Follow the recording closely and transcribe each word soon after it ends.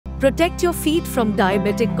Protect your feet from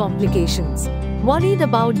diabetic complications. Worried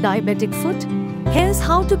about diabetic foot? Here's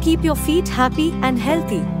how to keep your feet happy and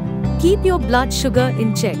healthy. Keep your blood sugar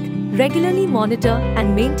in check. Regularly monitor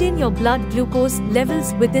and maintain your blood glucose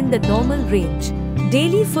levels within the normal range.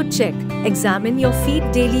 Daily foot check. Examine your feet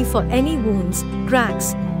daily for any wounds,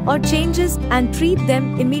 cracks, or changes and treat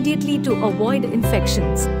them immediately to avoid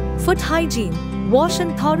infections. Foot hygiene. Wash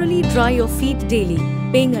and thoroughly dry your feet daily,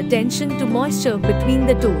 paying attention to moisture between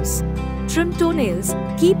the toes. Trim toenails.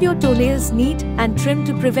 Keep your toenails neat and trim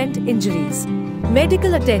to prevent injuries.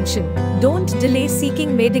 Medical attention. Don't delay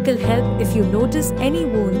seeking medical help if you notice any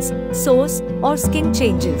wounds, sores, or skin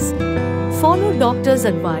changes. Follow doctor's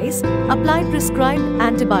advice, apply prescribed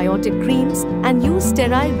antibiotic creams, and use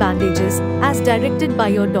sterile bandages as directed by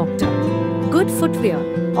your doctor. Good footwear.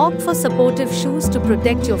 Opt for supportive shoes to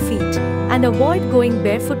protect your feet, and avoid going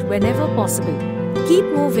barefoot whenever possible. Keep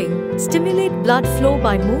moving. Stimulate blood flow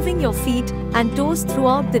by moving your feet and toes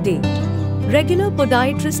throughout the day. Regular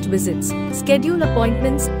podiatrist visits. Schedule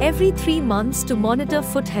appointments every 3 months to monitor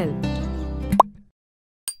foot health.